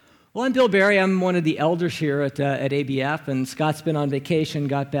Well, I'm Bill Barry. I'm one of the elders here at ABF, and Scott's been on vacation,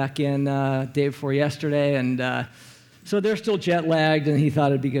 got back in day before yesterday, and so they're still jet-lagged, and he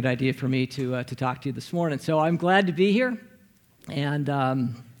thought it'd be a good idea for me to talk to you this morning. So I'm glad to be here,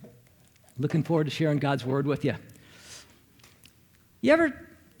 and looking forward to sharing God's Word with you. You ever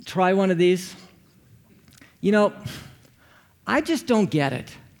try one of these? You know, I just don't get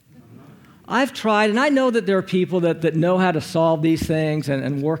it. I've tried, and I know that there are people that know how to solve these things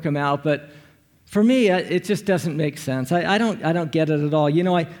and work them out, but for me, it just doesn't make sense. I don't get it at all. You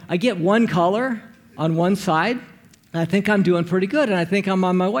know, I get one color on one side, and I think I'm doing pretty good, and I think I'm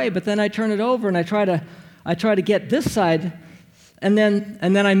on my way, but then I turn it over, and I try to get this side, and then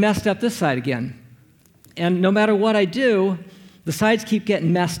I messed up this side again. And no matter what I do, the sides keep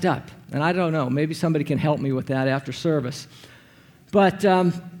getting messed up, and I don't know. Maybe somebody can help me with that after service. But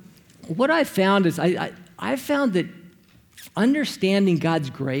what I've found is I've found that understanding God's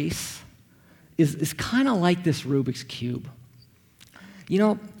grace is kind of like this Rubik's Cube. You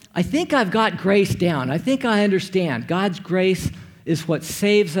know, I think I've got grace down. I think I understand. God's grace is what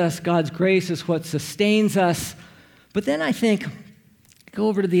saves us. God's grace is what sustains us. But then I go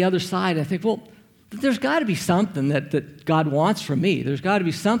over to the other side, and I think, well, there's got to be something that God wants from me. There's got to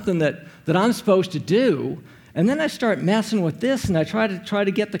be something that I'm supposed to do. And then I start messing with this, and I try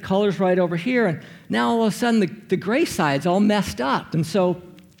to get the colors right over here, and now all of a sudden the gray side's all messed up. And so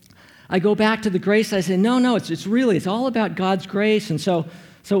I go back to the gray side. I say, no, it's all about God's grace. And so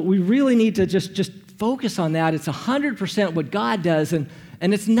we really need to just focus on that. It's 100% what God does, and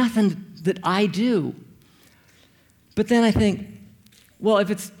it's nothing that I do. But then I think, well,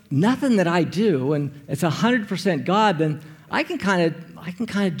 if it's nothing that I do, and it's 100% God, then I can kind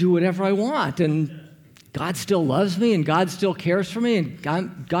of do whatever I want, and God still loves me, and God still cares for me,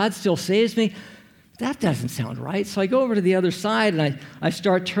 and God still saves me. That doesn't sound right. So I go over to the other side, and I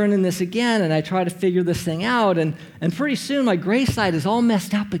start turning this again, and I try to figure this thing out, and pretty soon my grace side is all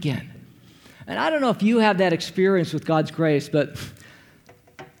messed up again. And I don't know if you have that experience with God's grace, but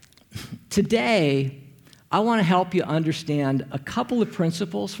today I want to help you understand a couple of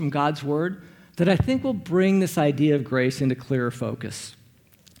principles from God's Word that I think will bring this idea of grace into clearer focus.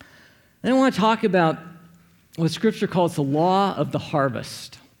 Then I want to talk about what Scripture calls the law of the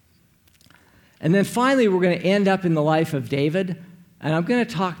harvest. And then finally, we're going to end up in the life of David, and I'm going to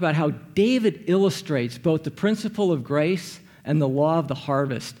talk about how David illustrates both the principle of grace and the law of the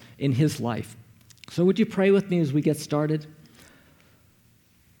harvest in his life. So would you pray with me as we get started?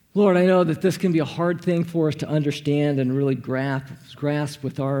 Lord, I know that this can be a hard thing for us to understand and really grasp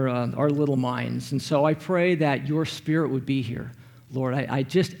with our little minds, and so I pray that your Spirit would be here. Lord, I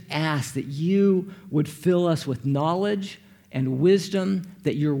just ask that you would fill us with knowledge and wisdom,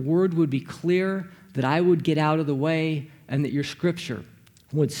 that your word would be clear, that I would get out of the way, and that your scripture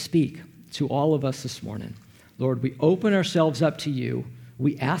would speak to all of us this morning. Lord, we open ourselves up to you.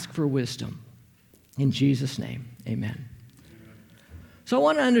 We ask for wisdom. In Jesus' name, amen. So I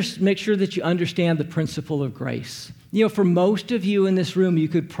want to make sure that you understand the principle of grace. You know, for most of you in this room, you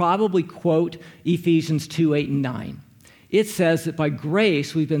could probably quote Ephesians 2:8 and 9. It says that by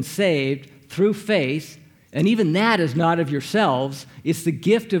grace we've been saved through faith, and even that is not of yourselves. It's the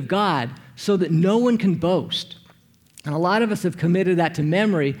gift of God, so that no one can boast. And a lot of us have committed that to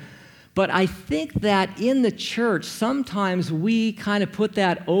memory, but I think that in the church, sometimes we kind of put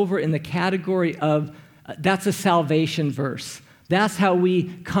that over in the category of that's a salvation verse. That's how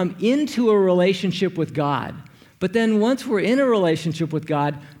we come into a relationship with God. But then once we're in a relationship with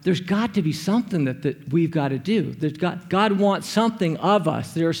God, there's got to be something that we've got to do. God wants something of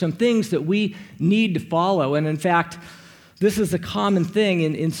us. There are some things that we need to follow. And in fact, this is a common thing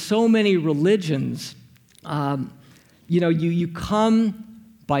in so many religions. You come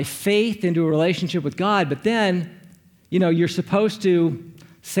by faith into a relationship with God, but then, you're supposed to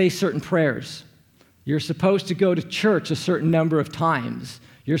say certain prayers. You're supposed to go to church a certain number of times.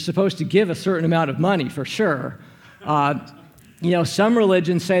 You're supposed to give a certain amount of money, for sure. Some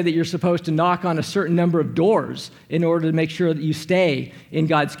religions say that you're supposed to knock on a certain number of doors in order to make sure that you stay in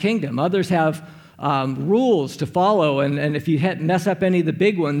God's kingdom. Others have rules to follow, and if you mess up any of the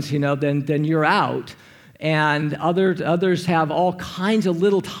big ones, then you're out. And others have all kinds of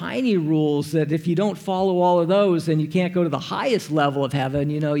little tiny rules that if you don't follow all of those, then you can't go to the highest level of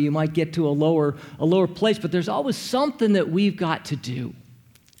heaven. You might get to a lower place, but there's always something that we've got to do.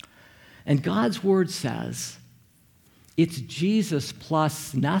 And God's word says, it's Jesus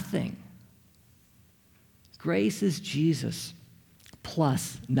plus nothing. Grace is Jesus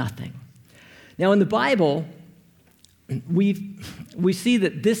plus nothing. Now, in the Bible, we see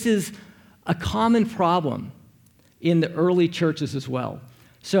that this is a common problem in the early churches as well.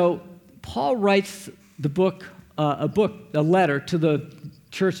 So Paul writes a letter to the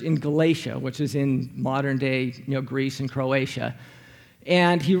church in Galatia, which is in modern-day Greece and Croatia.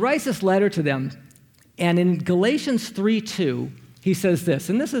 And he writes this letter to them. And in Galatians 3:2, he says this,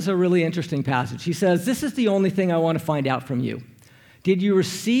 and this is a really interesting passage. He says, "This is the only thing I want to find out from you. Did you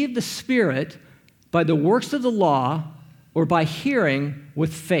receive the Spirit by the works of the law or by hearing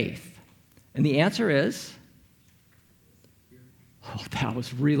with faith?" And the answer is, oh, that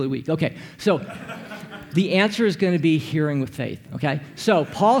was really weak. Okay, so the answer is going to be hearing with faith, okay? So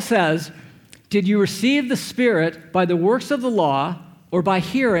Paul says, did you receive the Spirit by the works of the law or by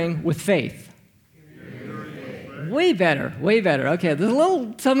hearing with faith? Way better, way better. Okay,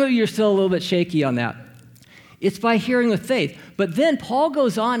 some of you are still a little bit shaky on that. It's by hearing with faith. But then Paul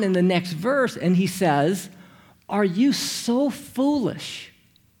goes on in the next verse and he says, are you so foolish?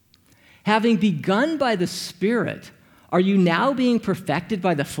 Having begun by the Spirit, are you now being perfected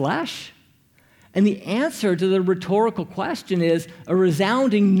by the flesh? And the answer to the rhetorical question is a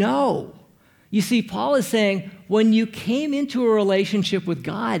resounding no. You see, Paul is saying, when you came into a relationship with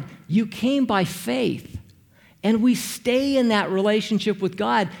God, you came by faith. And we stay in that relationship with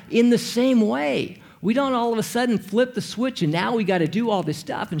God in the same way. We don't all of a sudden flip the switch and now we got to do all this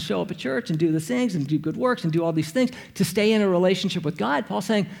stuff and show up at church and do the things and do good works and do all these things to stay in a relationship with God. Paul's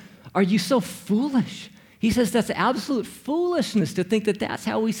saying, are you so foolish? He says that's absolute foolishness to think that that's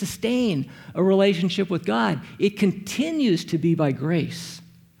how we sustain a relationship with God. It continues to be by grace.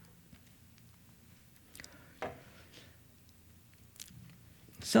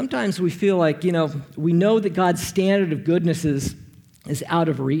 Sometimes we feel like, we know that God's standard of goodness is out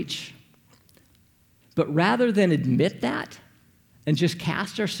of reach. But rather than admit that and just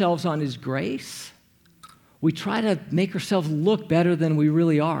cast ourselves on His grace, we try to make ourselves look better than we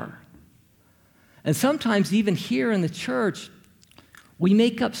really are. And sometimes even here in the church, we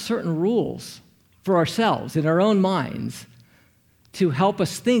make up certain rules for ourselves in our own minds to help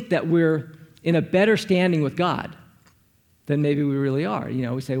us think that we're in a better standing with God than maybe we really are.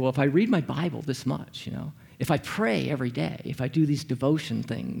 We say, well, if I read my Bible this much, if I pray every day, if I do these devotion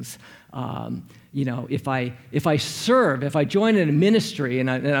things, if I serve, if I join in a ministry and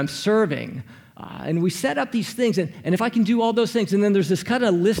I'm serving, and we set up these things, and if I can do all those things, and then there's this kind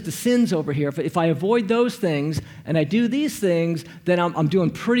of list of sins over here. If I avoid those things and I do these things, then I'm doing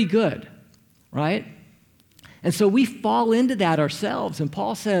pretty good, right? And so we fall into that ourselves, and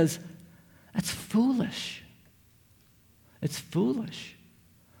Paul says, that's foolish. It's foolish.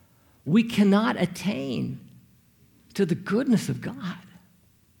 We cannot attain to the goodness of God.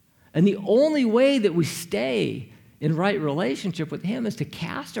 And the only way that we stay in right relationship with Him is to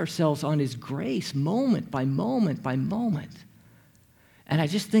cast ourselves on His grace moment by moment by moment. And I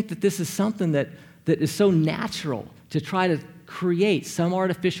just think that this is something that is so natural to try to create some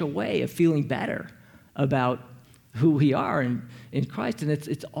artificial way of feeling better about who we are in Christ. And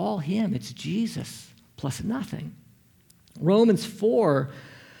it's all Him. It's Jesus plus nothing. Romans 4,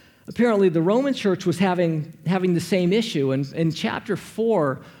 apparently the Roman church was having the same issue. And in chapter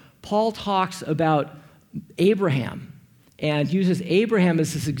 4, Paul talks about Abraham and uses Abraham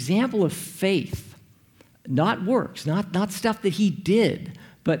as this example of faith, not works, not stuff that he did,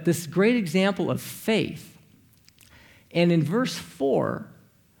 but this great example of faith. And in verse 4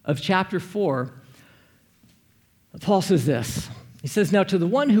 of chapter 4, Paul says this. He says, now to the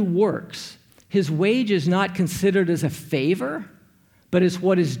one who works, his wage is not considered as a favor, but as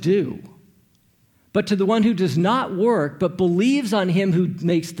what is due. But to the one who does not work, but believes on Him who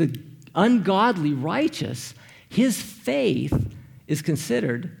makes the ungodly righteous, his faith is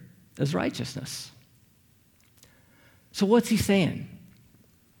considered as righteousness. So what's he saying?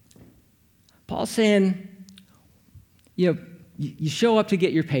 Paul's saying, you show up to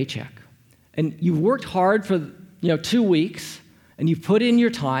get your paycheck, and you've worked hard for 2 weeks, and you've put in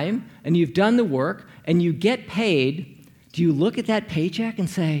your time, and you've done the work, and you get paid. Do you look at that paycheck and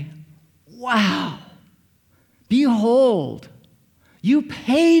say, wow, behold, you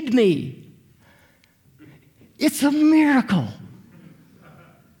paid me. It's a miracle.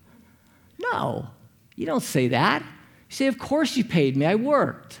 No, you don't say that. You say, of course you paid me. I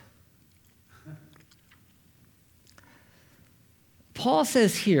worked. Paul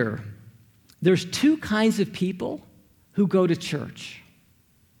says here, there's 2 kinds of people who go to church.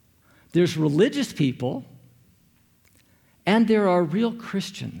 There's religious people, and there are real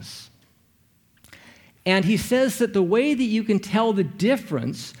Christians. And he says that the way that you can tell the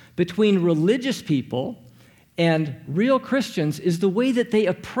difference between religious people and real Christians is the way that they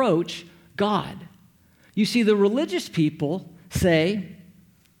approach God. You see, the religious people say,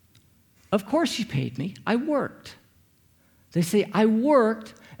 of course you paid me. I worked. They say, I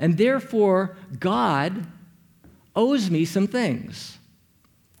worked and therefore God owes me some things.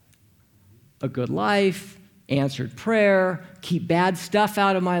 A good life, answered prayer, keep bad stuff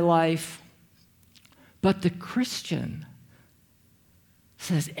out of my life. But the Christian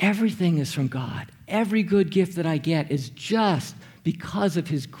says everything is from God. Every good gift that I get is just because of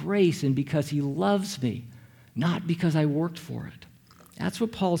his grace and because he loves me, not because I worked for it. That's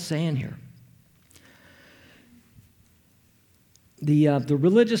what Paul's saying here. The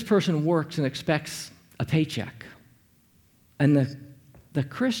religious person works and expects a paycheck. And the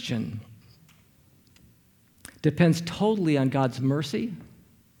Christian depends totally on God's mercy,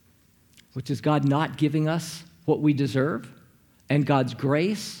 which is God not giving us what we deserve, and God's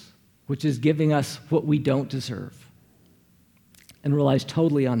grace, which is giving us what we don't deserve, and relies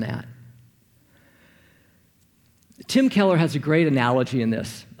totally on that. Tim Keller has a great analogy in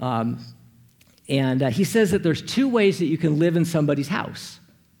this, and he says that there's two ways that you can live in somebody's house.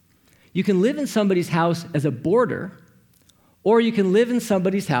 You can live in somebody's house as a boarder, or you can live in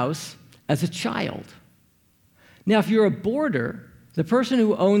somebody's house as a child. Now, if you're a boarder, the person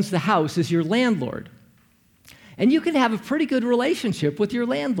who owns the house is your landlord. And you can have a pretty good relationship with your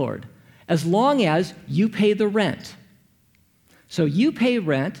landlord as long as you pay the rent. So you pay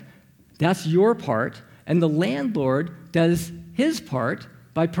rent, that's your part, and the landlord does his part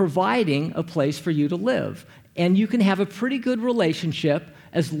by providing a place for you to live. And you can have a pretty good relationship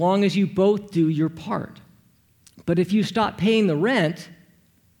as long as you both do your part. But if you stop paying the rent,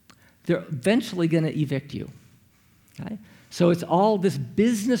 they're eventually going to evict you. Okay? So it's all this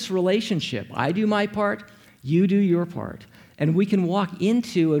business relationship. I do my part, you do your part. And we can walk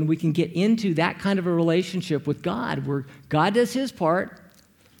into and we can get into that kind of a relationship with God where God does his part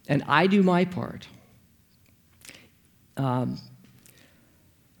and I do my part. The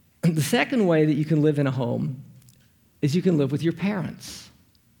second way that you can live in a home is you can live with your parents.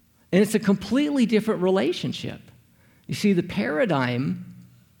 And it's a completely different relationship. You see, the paradigm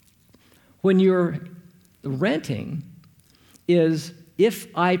when you're renting is if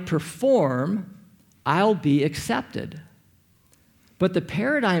I perform, I'll be accepted. But the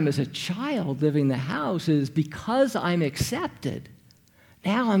paradigm as a child living in the house is because I'm accepted,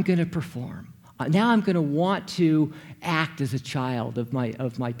 now I'm going to perform. Now I'm going to want to act as a child of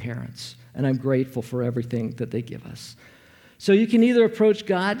my parents, and I'm grateful for everything that they give us. So you can either approach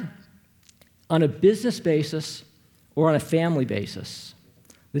God on a business basis or on a family basis.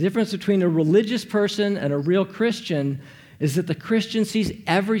 The difference between a religious person and a real Christian is that the Christian sees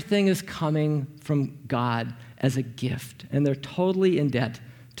everything as coming from God as a gift, and they're totally in debt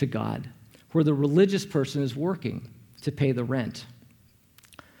to God, where the religious person is working to pay the rent.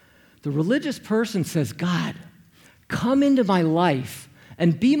 The religious person says, God, come into my life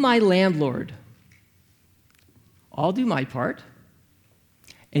and be my landlord. I'll do my part,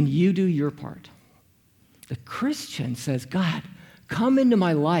 and you do your part. The Christian says, God, come into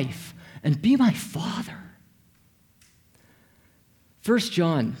my life and be my father. 1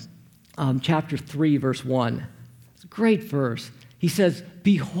 John chapter 3, verse 1. It's a great verse. He says,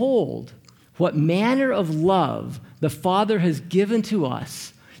 behold, what manner of love the Father has given to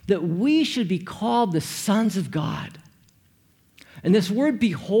us, that we should be called the sons of God. And this word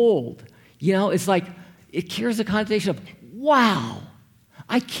behold, it's like, it carries a connotation of, wow,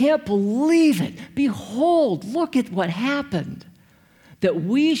 I can't believe it. Behold, look at what happened. That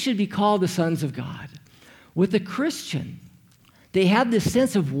we should be called the sons of God. With a Christian, they have this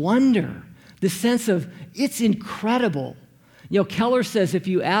sense of wonder, this sense of, it's incredible. Keller says if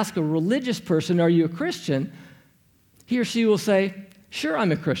you ask a religious person, are you a Christian? He or she will say, sure,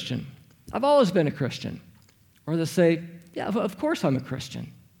 I'm a Christian. I've always been a Christian. Or they'll say, yeah, of course I'm a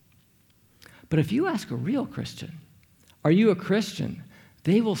Christian. But if you ask a real Christian, are you a Christian?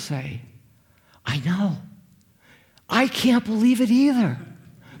 They will say, I know. I can't believe it either.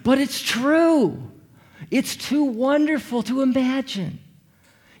 But it's true. It's too wonderful to imagine.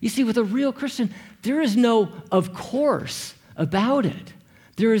 You see, with a real Christian, there is no of course about it.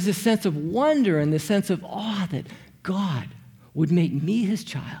 There is this sense of wonder and this sense of awe that God would make me his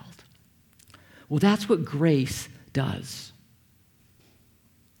child. Well, that's what grace does.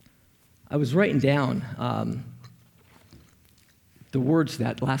 I was writing down the words to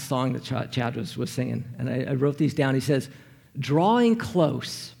that last song that Chad was singing, and I wrote these down. He says, drawing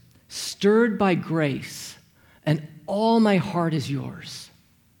close, stirred by grace, and all my heart is yours.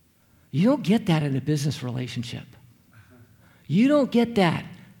 You don't get that in a business relationship. You don't get that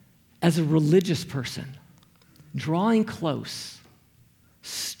as a religious person. Drawing close,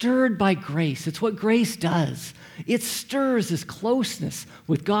 stirred by grace. It's what grace does. It stirs this closeness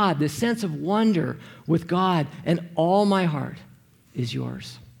with God, this sense of wonder with God, and all my heart is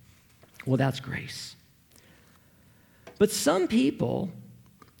yours. Well, that's grace. But some people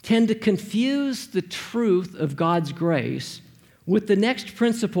tend to confuse the truth of God's grace with the next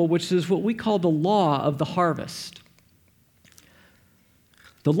principle, which is what we call the law of the harvest.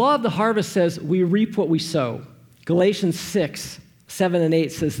 The law of the harvest says we reap what we sow. Galatians 6, 7 and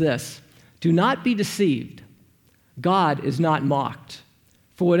 8 says this, "Do not be deceived. God is not mocked.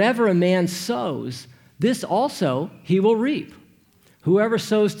 For whatever a man sows, this also he will reap. Whoever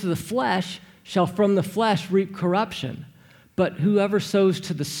sows to the flesh shall from the flesh reap corruption. But whoever sows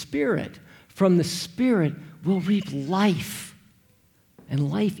to the Spirit, from the Spirit will reap life, and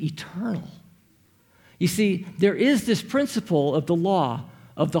life eternal." You see, there is this principle of the law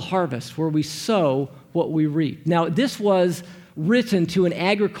of the harvest where we sow what we reap. Now, this was written to an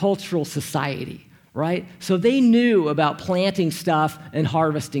agricultural society, right? So they knew about planting stuff and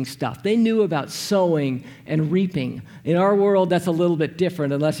harvesting stuff. They knew about sowing and reaping. In our world, that's a little bit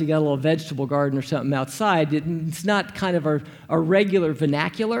different unless you got a little vegetable garden or something outside. It's not kind of a regular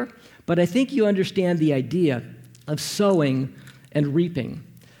vernacular, but I think you understand the idea of sowing and reaping.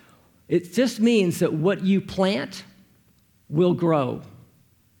 It just means that what you plant will grow.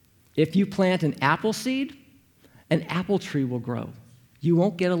 If you plant an apple seed, an apple tree will grow. You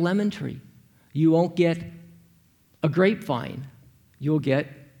won't get a lemon tree. You won't get a grapevine. You'll get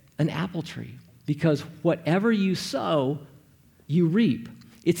an apple tree. Because whatever you sow, you reap.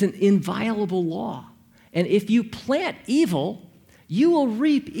 It's an inviolable law. And if you plant evil, you will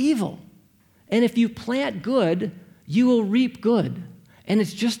reap evil. And if you plant good, you will reap good. And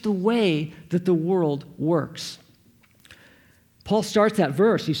it's just the way that the world works. Paul starts that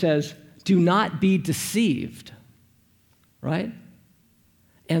verse. He says, "Do not be deceived." Right?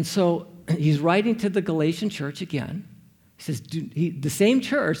 And so he's writing to the Galatian church again. He says, the same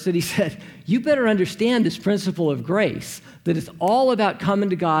church that he said, you better understand this principle of grace, that it's all about coming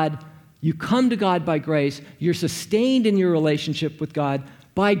to God. You come to God by grace. You're sustained in your relationship with God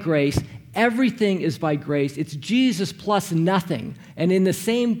by grace. Everything is by grace. It's Jesus plus nothing. And in the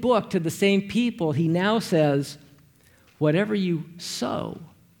same book to the same people, he now says, whatever you sow,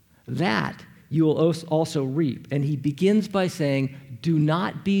 that you will also reap. And he begins by saying, do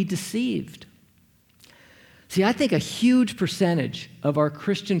not be deceived. See, I think a huge percentage of our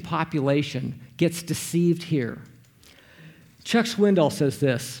Christian population gets deceived here. Chuck Swindoll says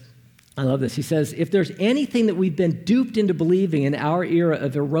this. I love this. He says, if there's anything that we've been duped into believing in our era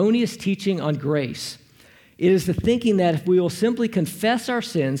of erroneous teaching on grace, it is the thinking that if we will simply confess our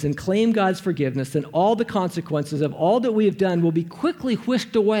sins and claim God's forgiveness, then all the consequences of all that we have done will be quickly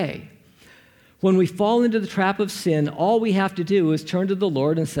whisked away. When we fall into the trap of sin, all we have to do is turn to the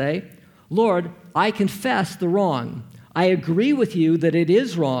Lord and say, Lord, I confess the wrong. I agree with you that it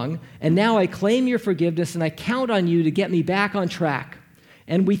is wrong, and now I claim your forgiveness, and I count on you to get me back on track.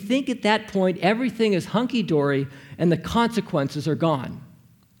 And we think at that point everything is hunky-dory and the consequences are gone.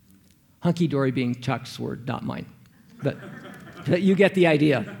 Hunky-dory being Chuck's word, not mine. But you get the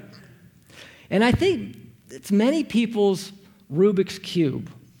idea. And I think it's many people's Rubik's Cube.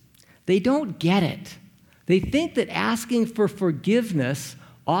 They don't get it. They think that asking for forgiveness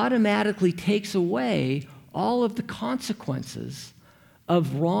automatically takes away all of the consequences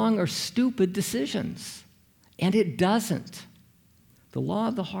of wrong or stupid decisions. And it doesn't. The law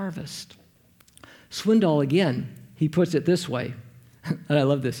of the harvest. Swindoll, again, he puts it this way, and I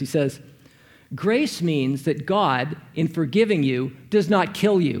love this. He says, grace means that God, in forgiving you, does not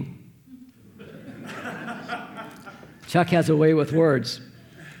kill you. Chuck has a way with words.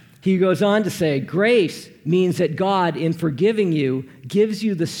 He goes on to say, grace means that God, in forgiving you, gives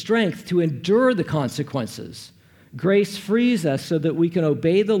you the strength to endure the consequences. Grace frees us so that we can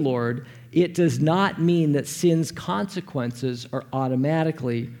obey the Lord. It does not mean that sin's consequences are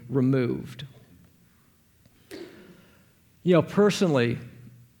automatically removed. You know, personally,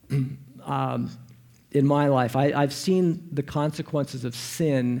 in my life, I've seen the consequences of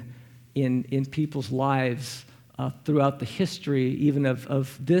sin in people's lives throughout the history, even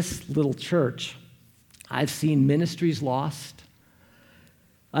of this little church. I've seen ministries lost.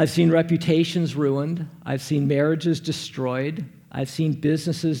 I've seen reputations ruined. I've seen marriages destroyed. I've seen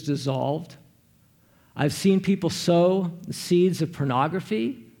businesses dissolved. I've seen people sow the seeds of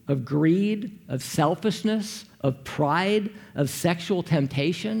pornography, of greed, of selfishness, of pride, of sexual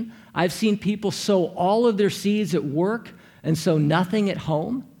temptation. I've seen people sow all of their seeds at work and sow nothing at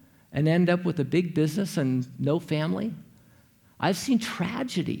home and end up with a big business and no family. I've seen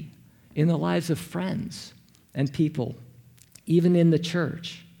tragedy in the lives of friends and people, even in the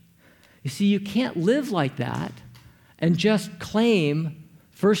church. You see, you can't live like that and just claim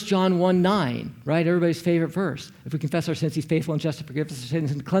 1 John 1:9, right? Everybody's favorite verse. If we confess our sins, he's faithful and just to forgive us our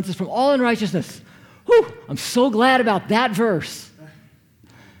sins and cleanse us from all unrighteousness. Whew, I'm so glad about that verse.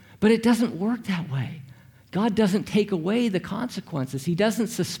 But it doesn't work that way. God doesn't take away the consequences. He doesn't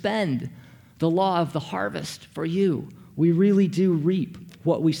suspend the law of the harvest for you. We really do reap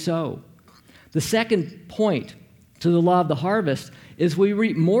what we sow. The second point to the law of the harvest is we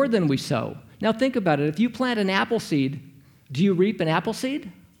reap more than we sow. Now think about it. If you plant an apple seed, do you reap an apple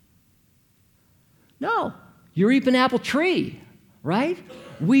seed? No. You reap an apple tree, right?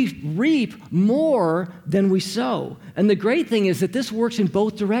 We reap more than we sow. And the great thing is that this works in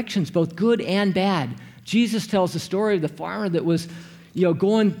both directions, both good and bad. Jesus tells the story of the farmer that was,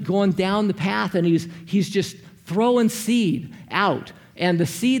 going down the path, and he's just throwing seed out. And the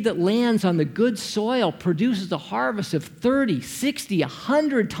seed that lands on the good soil produces a harvest of 30, 60,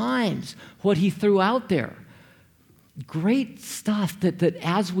 100 times what he threw out there. Great stuff that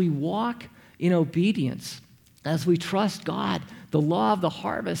as we walk in obedience, as we trust God, the law of the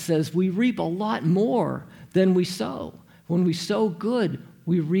harvest says we reap a lot more than we sow. When we sow good,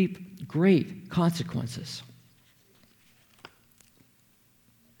 we reap great consequences.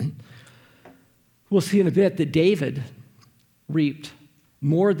 We'll see in a bit that David reaped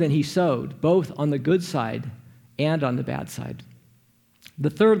more than he sowed, both on the good side and on the bad side. The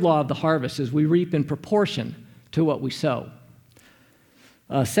third law of the harvest is we reap in proportion to what we sow.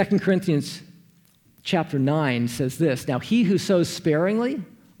 2 Corinthians chapter 9 says this, "Now he who sows sparingly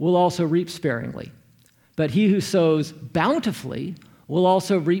will also reap sparingly, but he who sows bountifully will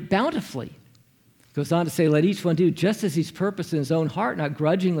also reap bountifully." It goes on to say, "Let each one do just as he's purposed in his own heart, not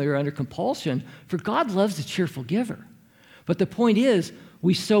grudgingly or under compulsion, for God loves a cheerful giver." But the point is,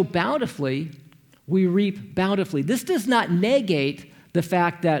 we sow bountifully, we reap bountifully. This does not negate the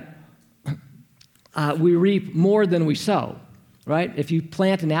fact that we reap more than we sow, right? If you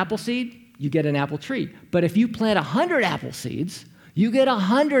plant an apple seed, you get an apple tree. But if you plant 100 apple seeds, you get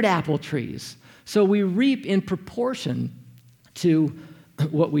 100 apple trees. So we reap in proportion to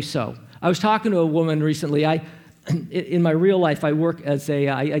what we sow. I was talking to a woman recently. In my real life, I work as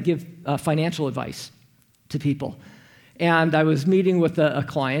I give financial advice to people. And I was meeting with a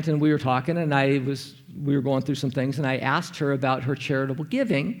client, and we were talking, and we were going through some things, and I asked her about her charitable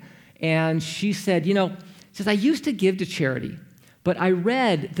giving, and she said, I used to give to charity, but I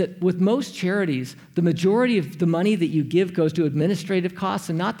read that with most charities, the majority of the money that you give goes to administrative costs,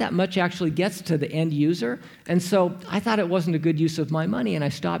 and not that much actually gets to the end user, and so I thought it wasn't a good use of my money, and I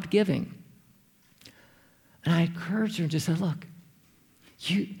stopped giving. And I encouraged her and just said, look,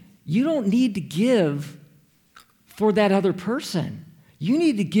 you don't need to give for that other person. You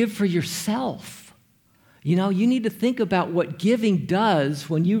need to give for yourself. You need to think about what giving does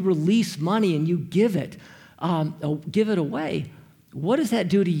when you release money and you give it away. What does that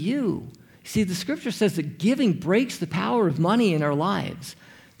do to you? See, the scripture says that giving breaks the power of money in our lives.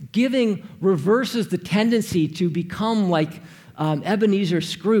 Giving reverses the tendency to become like Ebenezer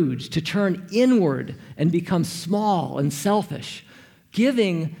Scrooge, to turn inward and become small and selfish.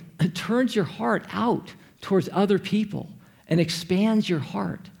 Giving turns your heart out towards other people and expands your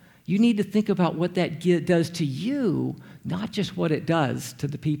heart. You need to think about what that does to you, not just what it does to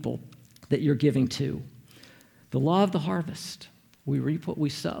the people that you're giving to. The law of the harvest. We reap what we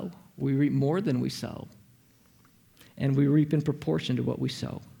sow. We reap more than we sow. And we reap in proportion to what we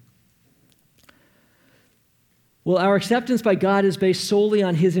sow. Well, our acceptance by God is based solely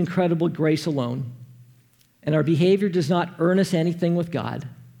on His incredible grace alone, and our behavior does not earn us anything with God.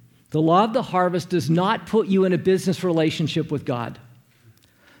 The law of the harvest does not put you in a business relationship with God.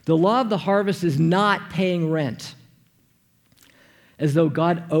 The law of the harvest is not paying rent, as though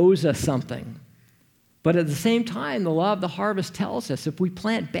God owes us something. But at the same time, the law of the harvest tells us if we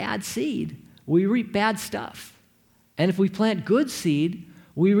plant bad seed, we reap bad stuff. And if we plant good seed,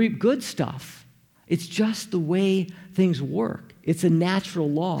 we reap good stuff. It's just the way things work. It's a natural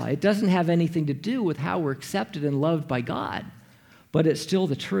law. It doesn't have anything to do with how we're accepted and loved by God, but it's still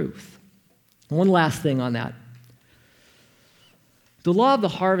the truth. One last thing on that. The law of the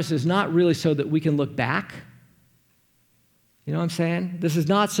harvest is not really so that we can look back. You know what I'm saying? This is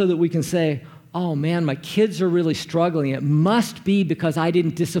not so that we can say, oh man, my kids are really struggling. It must be because I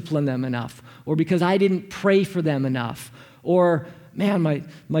didn't discipline them enough, or because I didn't pray for them enough, or man,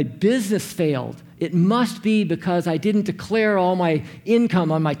 my business failed. It must be because I didn't declare all my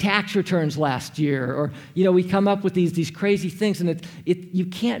income on my tax returns last year. Or, we come up with these crazy things, and you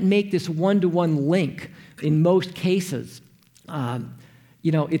can't make this one-to-one link in most cases.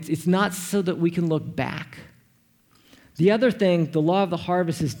 It's not so that we can look back. The other thing, the law of the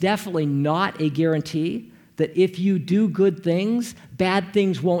harvest is definitely not a guarantee that if you do good things, bad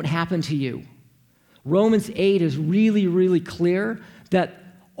things won't happen to you. Romans 8 is really, really clear that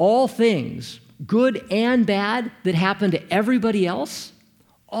all things, good and bad, that happen to everybody else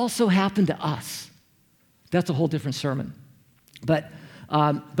also happen to us. That's a whole different sermon. But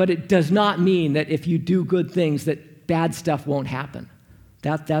it does not mean that if you do good things that bad stuff won't happen.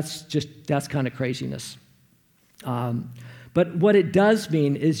 That's kind of craziness. But what it does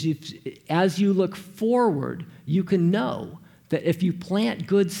mean is as you look forward, you can know that if you plant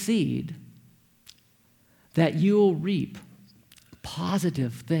good seed, that you will reap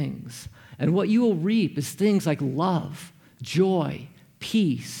positive things. And what you will reap is things like love, joy,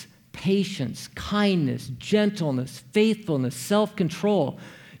 peace, patience, kindness, gentleness, faithfulness, self-control.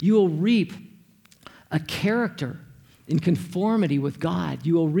 You will reap a character in conformity with God.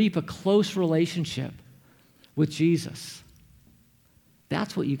 You will reap a close relationship with Jesus.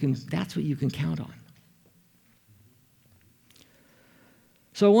 That's what you can count on.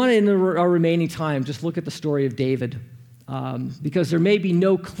 So I want to, in our remaining time, just look at the story of David, because there may be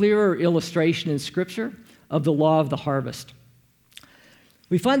no clearer illustration in Scripture of the law of the harvest.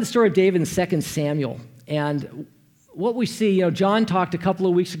 We find the story of David in 2 Samuel, and what we see, John talked a couple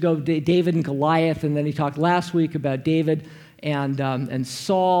of weeks ago, David and Goliath, and then he talked last week about David and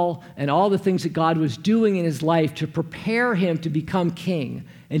Saul and all the things that God was doing in his life to prepare him to become king.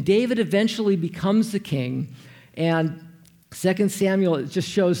 And David eventually becomes the king, and 2 Samuel, it just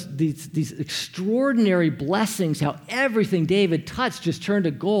shows these extraordinary blessings, how everything David touched just turned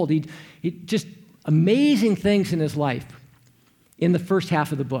to gold. He just amazing things in his life in the first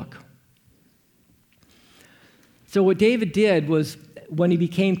half of the book. So what David did was, when he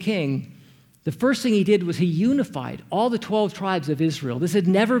became king, the first thing he did was he unified all the 12 tribes of Israel. This had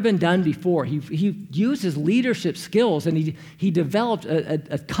never been done before. He used his leadership skills, and he developed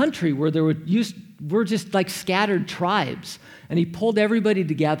a country where there were just like scattered tribes, and he pulled everybody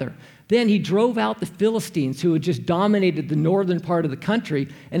together. Then he drove out the Philistines, who had just dominated the northern part of the country,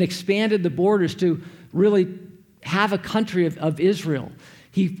 and expanded the borders to really have a country of Israel.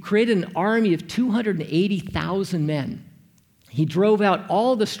 He created an army of 280,000 men. He drove out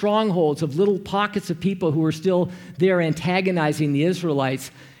all the strongholds of little pockets of people who were still there antagonizing the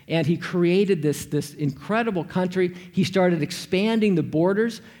Israelites, and he created this incredible country. He started expanding the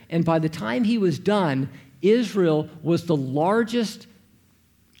borders, and by the time he was done, Israel was the largest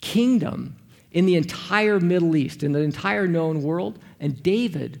kingdom in the entire Middle East, in the entire known world, and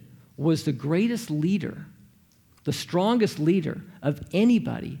David was the greatest leader, the strongest leader of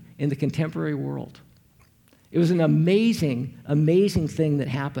anybody in the contemporary world. It was an amazing, amazing thing that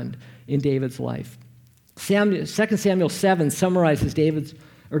happened in David's life. 2 Samuel 7 summarizes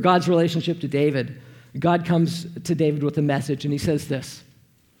God's relationship to David. God comes to David with a message, and he says this: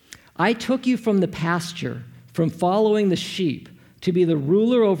 I took you from the pasture, from following the sheep, to be the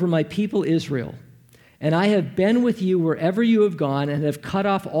ruler over my people Israel. And I have been with you wherever you have gone, and have cut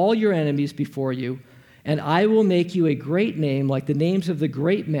off all your enemies before you. And I will make you a great name, like the names of the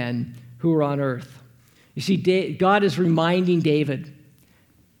great men who are on earth. You see, God is reminding David,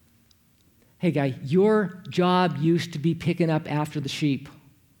 hey, guy, your job used to be picking up after the sheep.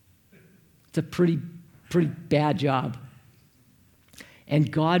 It's a pretty bad job.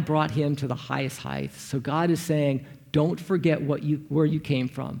 And God brought him to the highest heights. So God is saying, don't forget where you came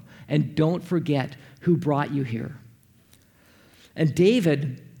from, and don't forget who brought you here. And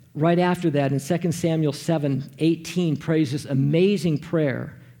David, right after that, in 2 Samuel 7:18, prays this amazing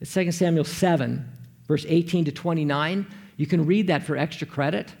prayer. It's 2 Samuel 7, verse 18 to 29. You can read that for extra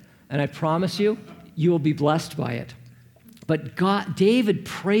credit, and I promise you, you will be blessed by it. But David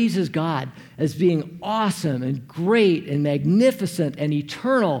praises God as being awesome and great and magnificent and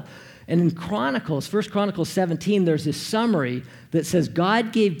eternal. And in Chronicles, 1 Chronicles 17, there's this summary that says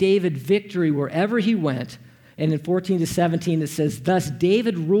God gave David victory wherever he went. And in 14 to 17, it says, thus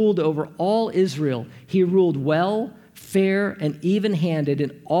David ruled over all Israel. He ruled well, fair, and even-handed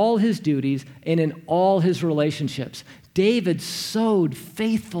in all his duties and in all his relationships. David sowed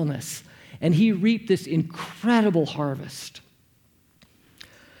faithfulness, and he reaped this incredible harvest.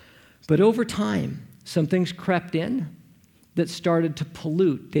 But over time, some things crept in that started to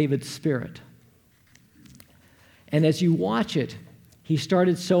pollute David's spirit. And as you watch it, he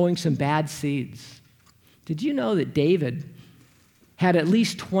started sowing some bad seeds. Did you know that David had at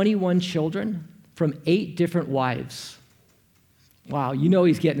least 21 children from 8 different wives? Wow, you know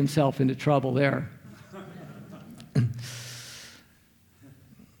he's getting himself into trouble there.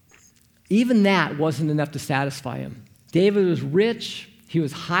 Even that wasn't enough to satisfy him. David was rich. He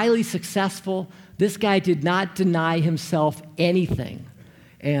was highly successful. This guy did not deny himself anything.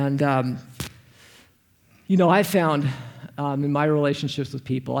 And, I found in my relationships with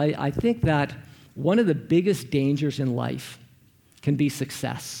people, I think that one of the biggest dangers in life can be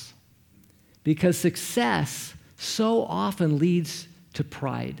success. Because success so often leads to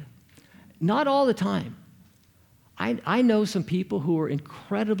pride. Not all the time. I know some people who are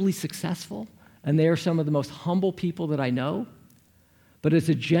incredibly successful, and they are some of the most humble people that I know. But as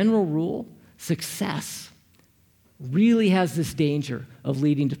a general rule, success really has this danger of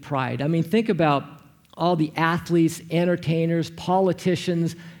leading to pride. I mean, think about all the athletes, entertainers,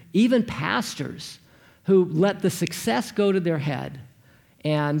 politicians, even pastors who let the success go to their head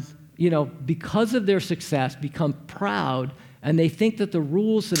and, because of their success, become proud, and they think that the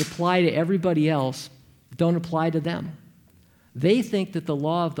rules that apply to everybody else don't apply to them. They think that the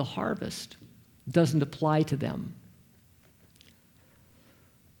law of the harvest doesn't apply to them.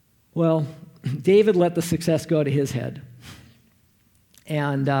 Well, David let the success go to his head.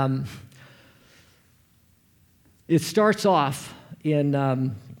 And it starts off in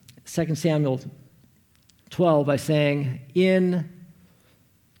 2 Samuel 12 by saying, in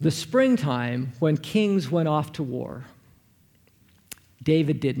the springtime when kings went off to war,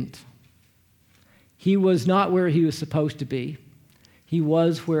 David didn't. He was not where he was supposed to be. He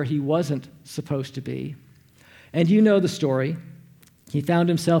was where he wasn't supposed to be. And you know the story. He found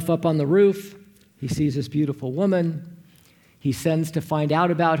himself up on the roof. He sees this beautiful woman. He sends to find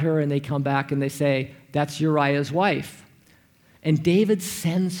out about her, and they come back and they say, that's Uriah's wife. And David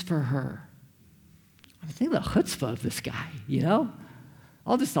sends for her. I think the chutzpah of this guy,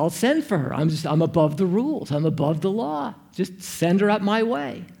 I'll send for her. I'm above the rules. I'm above the law. Just send her up my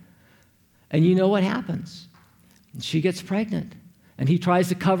way. And you know what happens? She gets pregnant. And he tries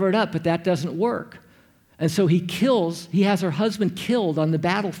to cover it up, but that doesn't work. And so he has her husband killed on the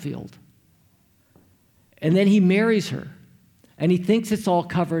battlefield. And then he marries her. And he thinks it's all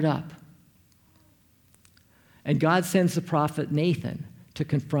covered up. And God sends the prophet Nathan to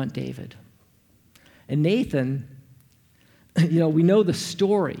confront David. And Nathan, we know the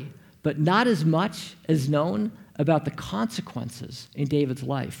story, but not as much is known about the consequences in David's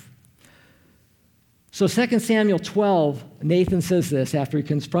life. So 2 Samuel 12, Nathan says this after he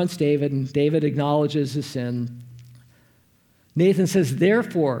confronts David, and David acknowledges his sin. Nathan says,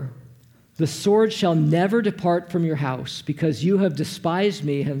 therefore, the sword shall never depart from your house, because you have despised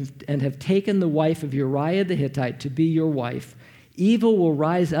me and have taken the wife of Uriah the Hittite to be your wife. Evil will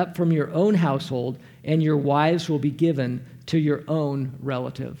rise up from your own household, and your wives will be given to your own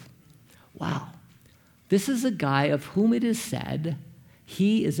relative. Wow. This is a guy of whom it is said,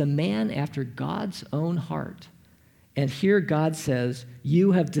 he is a man after God's own heart. And here God says,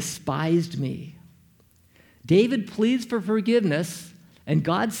 you have despised me. David pleads for forgiveness, and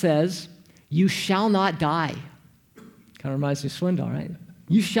God says, you shall not die. Kind of reminds me of Swindoll, right?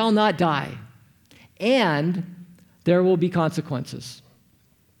 You shall not die. And there will be consequences.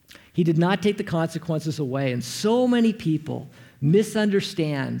 He did not take the consequences away. And so many people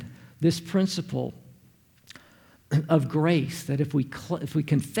misunderstand this principle of grace, that if we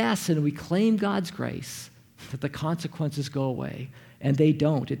confess and we claim God's grace, that the consequences go away. And they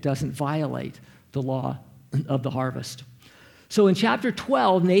don't. It doesn't violate the law of the harvest. So in chapter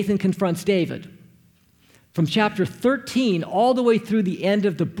 12, Nathan confronts David. From chapter 13 all the way through the end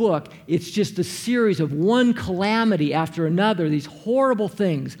of the book, it's just a series of one calamity after another, these horrible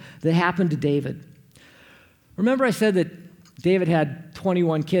things that happened to David. Remember I said that David had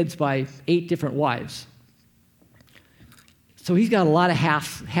 21 kids by 8 different wives. So he's got a lot of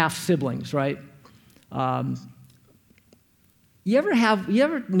half siblings, right? You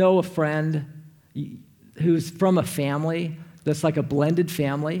ever know a friend who's from a family that's like a blended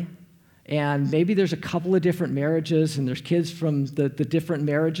family, and maybe there's a couple of different marriages, and there's kids from the different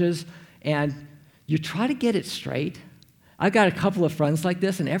marriages, and you try to get it straight? I've got a couple of friends like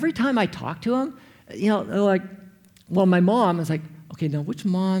this, and every time I talk to them, they're like, well, my mom is like, okay, now which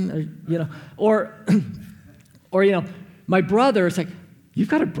mom, or my brother is like, you've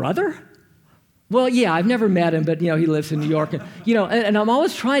got a brother? Well, yeah, I've never met him, but, he lives in New York. And I'm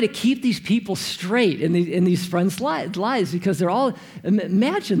always trying to keep these people straight in these friends' lives, because they're all,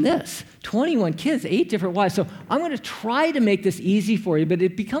 imagine this, 21 kids, 8 different wives. So I'm going to try to make this easy for you, but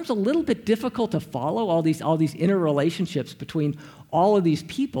it becomes a little bit difficult to follow all these interrelationships between all of these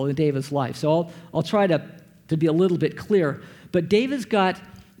people in David's life. So I'll try to be a little bit clear. But David's got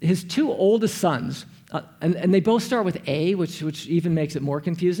his 2 oldest sons, and they both start with A, which even makes it more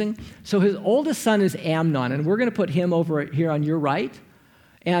confusing. So his oldest son is Amnon, and we're going to put him over here on your right.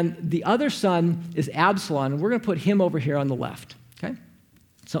 And the other son is Absalom, and we're going to put him over here on the left. Okay?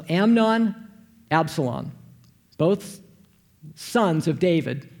 So Amnon, Absalom, both sons of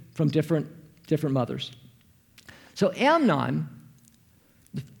David from different mothers. So Amnon,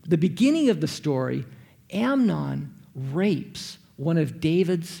 the beginning of the story, Amnon rapes one of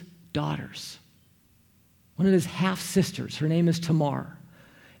David's daughters, one of his half-sisters. Her name is Tamar.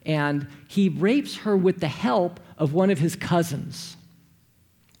 And he rapes her with the help of one of his cousins.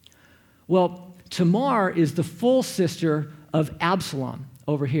 Well, Tamar is the full sister of Absalom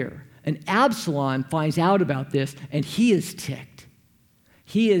over here. And Absalom finds out about this, and he is ticked.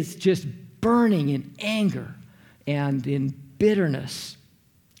 He is just burning in anger and in bitterness.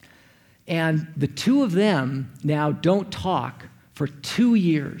 And the two of them now don't talk for 2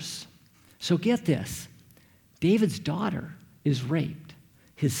 years. So get this. David's daughter is raped.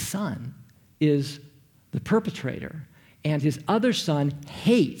 His son is the perpetrator. And his other son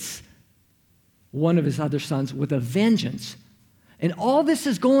hates one of his other sons with a vengeance. And all this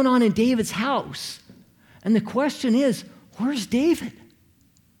is going on in David's house. And the question is, where's David?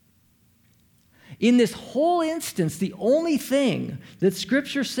 In this whole instance, the only thing that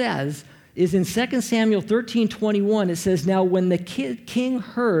Scripture says is in 2 Samuel 13:21, it says, "Now when the king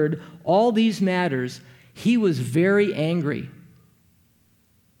heard all these matters, he was very angry."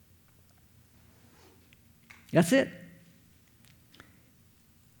 That's it.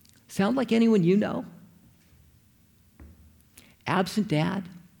 Sound like anyone you know? Absent dad,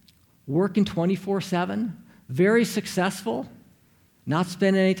 working 24/7, very successful, not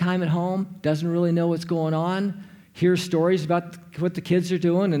spending any time at home, doesn't really know what's going on, hears stories about what the kids are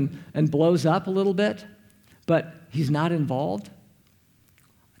doing and blows up a little bit, but he's not involved.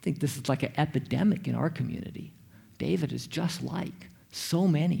 I think this is like an epidemic in our community. David is just like so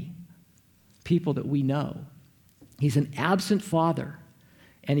many people that we know. He's an absent father,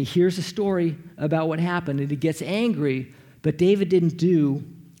 and he hears a story about what happened, and he gets angry, but David didn't do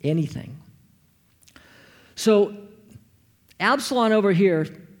anything. So Absalom over here,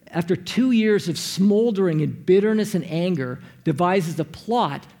 after 2 years of smoldering in bitterness and anger, devises a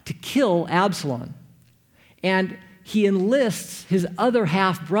plot to kill Absalom. And he enlists his other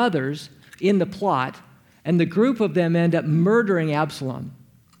half-brothers in the plot, and the group of them end up murdering Absalom.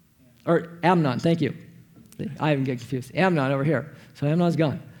 Or Amnon, thank you. I even get confused. Amnon over here. So Amnon's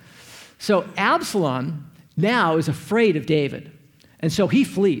gone. So Absalom now is afraid of David. And so he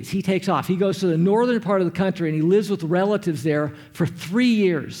flees. He takes off. He goes to the northern part of the country, and he lives with relatives there for 3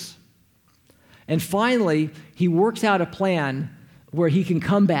 years. And finally, he works out a plan where he can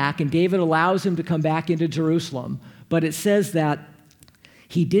come back, and David allows him to come back into Jerusalem. But it says that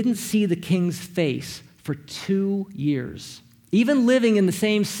he didn't see the king's face for 2 years. Even living in the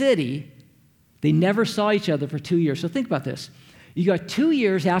same city, they never saw each other for 2 years. So think about this. You got 2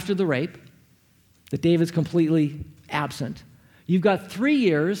 years after the rape that David's completely absent. You've got 3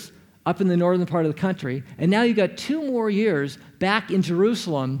 years up in the northern part of the country, and now you've got 2 more years back in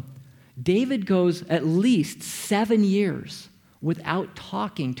Jerusalem. David goes at least 7 years without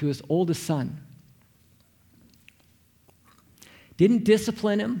talking to his oldest son. Didn't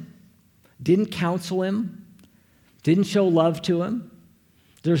discipline him, didn't counsel him, didn't show love to him.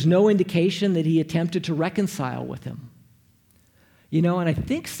 There's no indication that he attempted to reconcile with him. You know, and I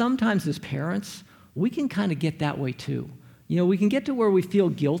think sometimes as parents, we can kind of get that way too. You know, we can get to where we feel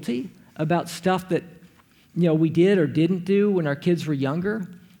guilty about stuff that, you know, we did or didn't do when our kids were younger.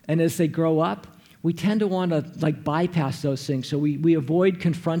 And as they grow up, we tend to want to like bypass those things. So we avoid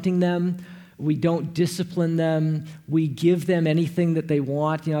confronting them. We don't discipline them. We give them anything that they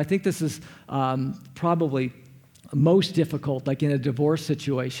want. You know, I think this is probably most difficult, like in a divorce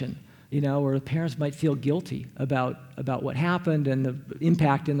situation, you know, where the parents might feel guilty about what happened and the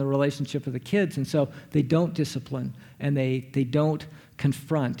impact in the relationship of the kids. And so they don't discipline and they don't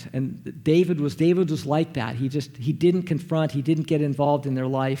confront. And David was like that. He didn't confront. He didn't get involved in their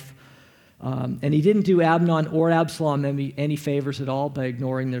life. And he didn't do Amnon or Absalom any favors at all by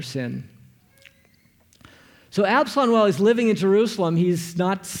ignoring their sin. So Absalom, while he's living in Jerusalem, he's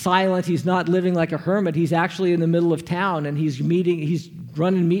not silent. He's not living like a hermit. He's actually in the middle of town, and he's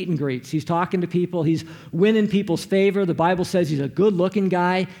running meet and greets. He's talking to people. He's winning people's favor. The Bible says he's a good-looking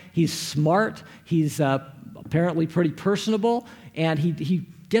guy. He's smart. He's apparently pretty personable, and he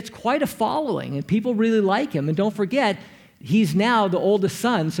gets quite a following, and people really like him. And don't forget, he's now the oldest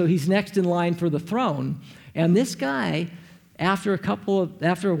son, so he's next in line for the throne. And this guy, after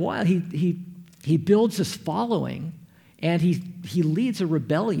a while, he builds this following, and he leads a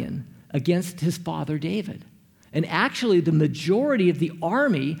rebellion against his father David. And actually, the majority of the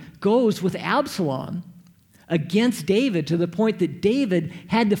army goes with Absalom against David to the point that David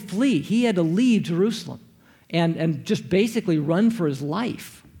had to flee. He had to leave Jerusalem and just basically run for his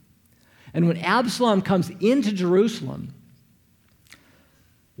life. And when Absalom comes into Jerusalem,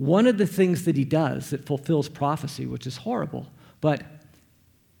 one of the things that he does that fulfills prophecy, which is horrible, but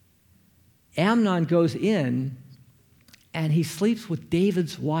Amnon goes in and he sleeps with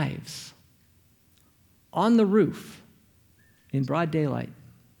David's wives on the roof in broad daylight,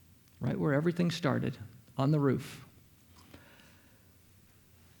 right where everything started, on the roof.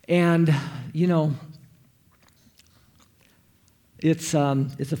 And, it's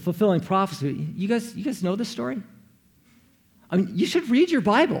a fulfilling prophecy. You guys know this story? I mean, you should read your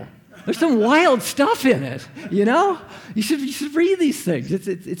Bible. There's some wild stuff in it, You should read these things.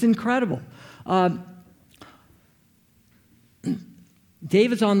 It's incredible.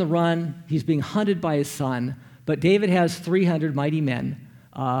 David's on the run. He's being hunted by his son, but David has 300 mighty men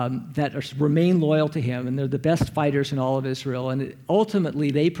that remain loyal to him, and they're the best fighters in all of Israel. And ultimately,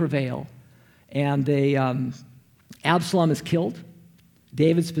 they prevail, and Absalom is killed.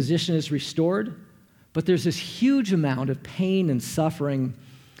 David's position is restored, but there's this huge amount of pain and suffering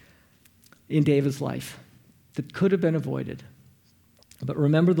in David's life that could have been avoided. But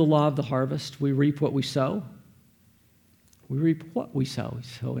remember the law of the harvest. We reap what we sow. We reap what we sow. You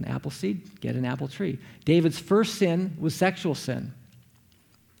sow an apple seed, get an apple tree. David's first sin was sexual sin.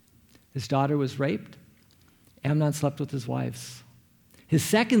 His daughter was raped. Amnon slept with his wives. His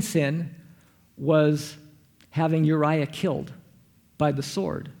second sin was having Uriah killed by the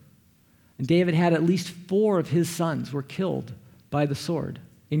sword. And David had at least 4 of his sons were killed by the sword,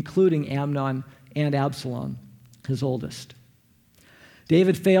 including Amnon and Absalom, his oldest.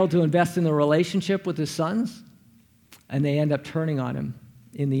 David failed to invest in the relationship with his sons, and they end up turning on him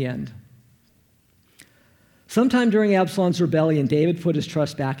in the end. Sometime during Absalom's rebellion, David put his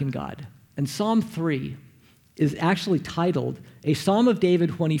trust back in God. And Psalm 3 is actually titled, A Psalm of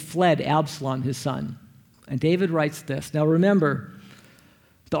David when he fled Absalom, his son. And David writes this. Now remember,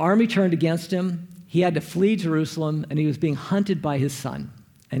 the army turned against him. He had to flee Jerusalem, and he was being hunted by his son.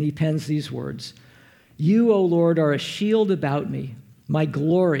 And he pens these words, You, O Lord, are a shield about me, my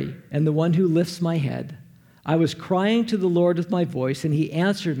glory, and the one who lifts my head. I was crying to the Lord with my voice, and he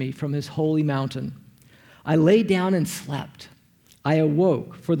answered me from his holy mountain. I lay down and slept. I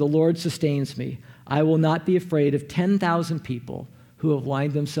awoke, for the Lord sustains me. I will not be afraid of 10,000 people who have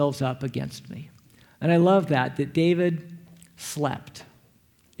lined themselves up against me. And I love that David slept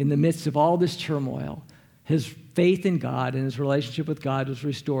in the midst of all this turmoil. His faith in God and his relationship with God was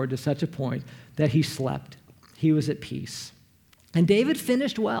restored to such a point that he slept. He was at peace. And David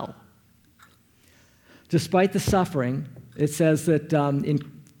finished well. Despite the suffering, it says that in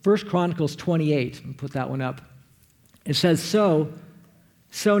 1 Chronicles 28, I'll put that one up, it says, so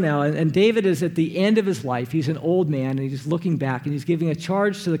now, and David is at the end of his life. He's an old man, and he's looking back, and he's giving a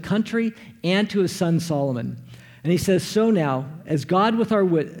charge to the country and to his son Solomon. And he says, so now, as God is our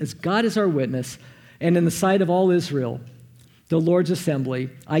witness, and in the sight of all Israel, the Lord's assembly,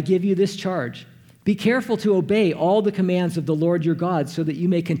 I give you this charge. Be careful to obey all the commands of the Lord your God, so that you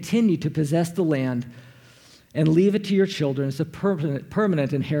may continue to possess the land and leave it to your children as a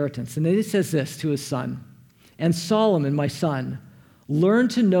permanent inheritance. And then he says this to his son, And Solomon, my son, learn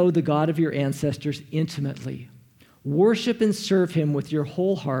to know the God of your ancestors intimately. Worship and serve him with your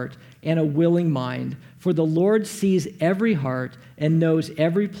whole heart and a willing mind, for the Lord sees every heart and knows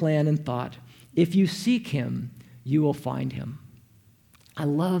every plan and thought. If you seek him, you will find him. I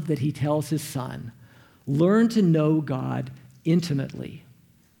love that he tells his son, learn to know God intimately.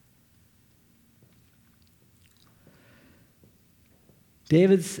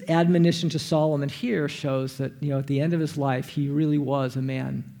 David's admonition to Solomon here shows that, at the end of his life, he really was a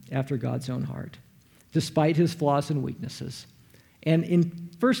man after God's own heart, despite his flaws and weaknesses. And in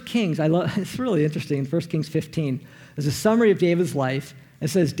 1 Kings, it's really interesting, in 1 Kings 15, there's a summary of David's life. It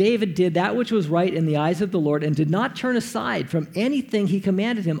says, David did that which was right in the eyes of the Lord and did not turn aside from anything he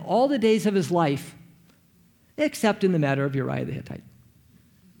commanded him all the days of his life, except in the matter of Uriah the Hittite.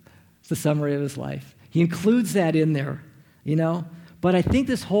 It's the summary of his life. He includes that in there, But I think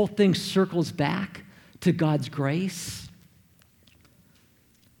this whole thing circles back to God's grace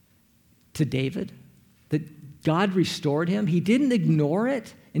to David, that God restored him. He didn't ignore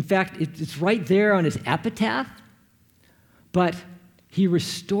it. In fact, it's right there on his epitaph. But he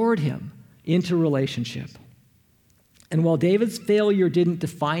restored him into relationship. And while David's failure didn't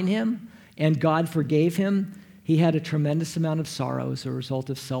define him and God forgave him, he had a tremendous amount of sorrow as a result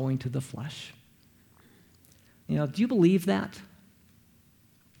of sowing to the flesh. Do you believe that?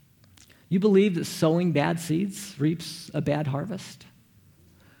 You believe that sowing bad seeds reaps a bad harvest?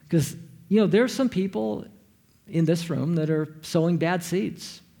 Because, there are some people in this room that are sowing bad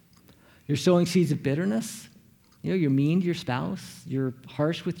seeds. You're sowing seeds of bitterness. You're mean to your spouse. You're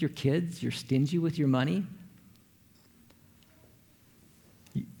harsh with your kids. You're stingy with your money.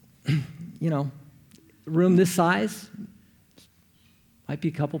 room this size, might be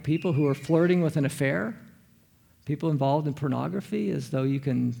a couple people who are flirting with an affair, people involved in pornography, as though you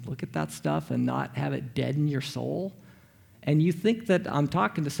can look at that stuff and not have it deaden your soul. And you think that I'm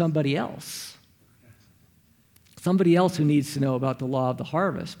talking to somebody else who needs to know about the law of the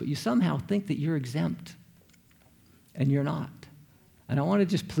harvest, but you somehow think that you're exempt, and you're not. And I want to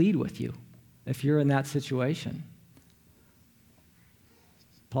just plead with you if you're in that situation.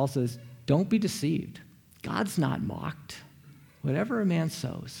 Paul says, don't be deceived. God's not mocked. Whatever a man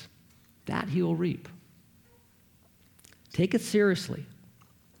sows, that he will reap. Take it seriously.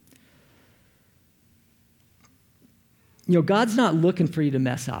 God's not looking for you to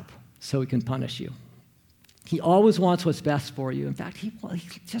mess up so he can punish you. He always wants what's best for you. In fact, he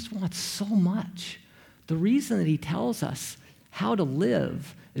just wants so much. The reason that he tells us how to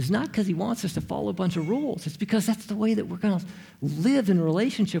live is not because he wants us to follow a bunch of rules. It's because that's the way that we're going to live in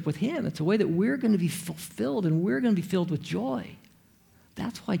relationship with him. It's the way that we're going to be fulfilled and we're going to be filled with joy.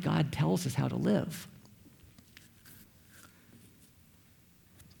 That's why God tells us how to live.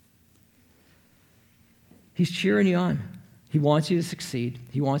 He's cheering you on. He wants you to succeed.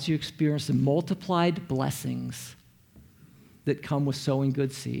 He wants you to experience the multiplied blessings that come with sowing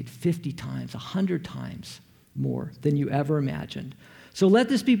good seed, 50 times, 100 times more than you ever imagined. So let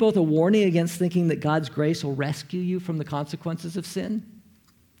this be both a warning against thinking that God's grace will rescue you from the consequences of sin,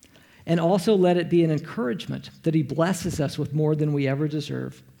 and also let it be an encouragement that he blesses us with more than we ever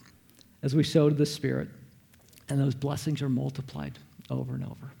deserve as we sow to the Spirit, and those blessings are multiplied over and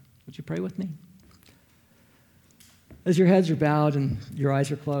over. Would you pray with me? As your heads are bowed and your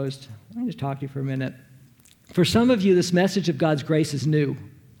eyes are closed, let me just talk to you for a minute. For some of you, this message of God's grace is new.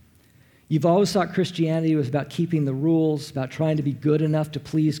 You've always thought Christianity was about keeping the rules, about trying to be good enough to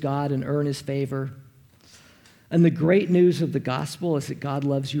please God and earn his favor. And the great news of the gospel is that God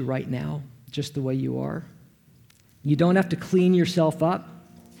loves you right now, just the way you are. You don't have to clean yourself up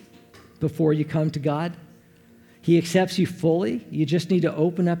before you come to God. He accepts you fully. You just need to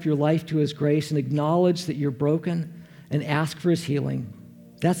open up your life to his grace and acknowledge that you're broken and ask for his healing.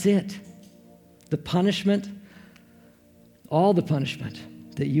 That's it. The punishment, all the punishment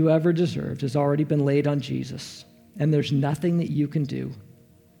that you ever deserved has already been laid on Jesus. And there's nothing that you can do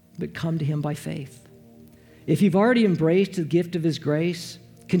but come to him by faith. If you've already embraced the gift of his grace,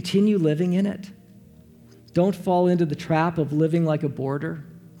 continue living in it. Don't fall into the trap of living like a boarder,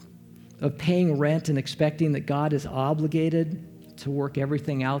 of paying rent and expecting that God is obligated to work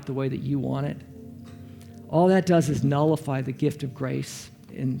everything out the way that you want it. All that does is nullify the gift of grace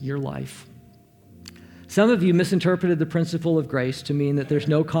in your life. Some of you misinterpreted the principle of grace to mean that there's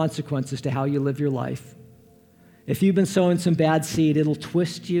no consequences to how you live your life. If you've been sowing some bad seed, it'll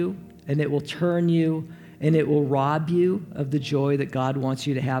twist you, and it will turn you, and it will rob you of the joy that God wants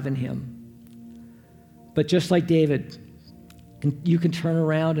you to have in him. But just like David, you can turn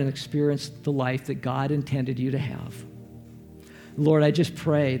around and experience the life that God intended you to have. Lord, I just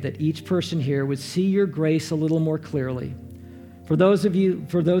pray that each person here would see your grace a little more clearly. For those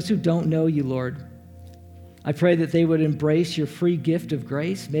who don't know you, Lord, I pray that they would embrace your free gift of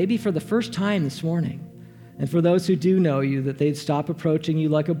grace, maybe for the first time this morning. And for those who do know you, that they'd stop approaching you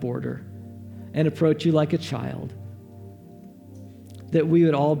like a boarder and approach you like a child. That we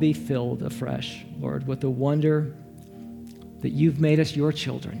would all be filled afresh, Lord, with the wonder that you've made us your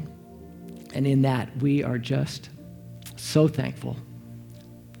children. And in that, we are just so thankful.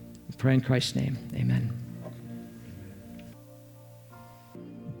 We pray in Christ's name, amen.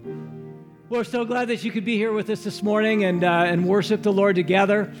 We're so glad that you could be here with us this morning and worship the Lord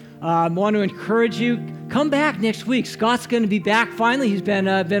together. I want to encourage you, come back next week. Scott's going to be back finally. He's been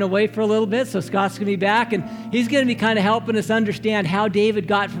away for a little bit, so Scott's going to be back, and he's going to be kind of helping us understand how David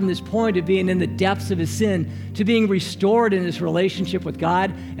got from this point of being in the depths of his sin to being restored in his relationship with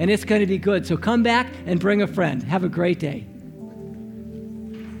God, and it's going to be good. So come back and bring a friend. Have a great day.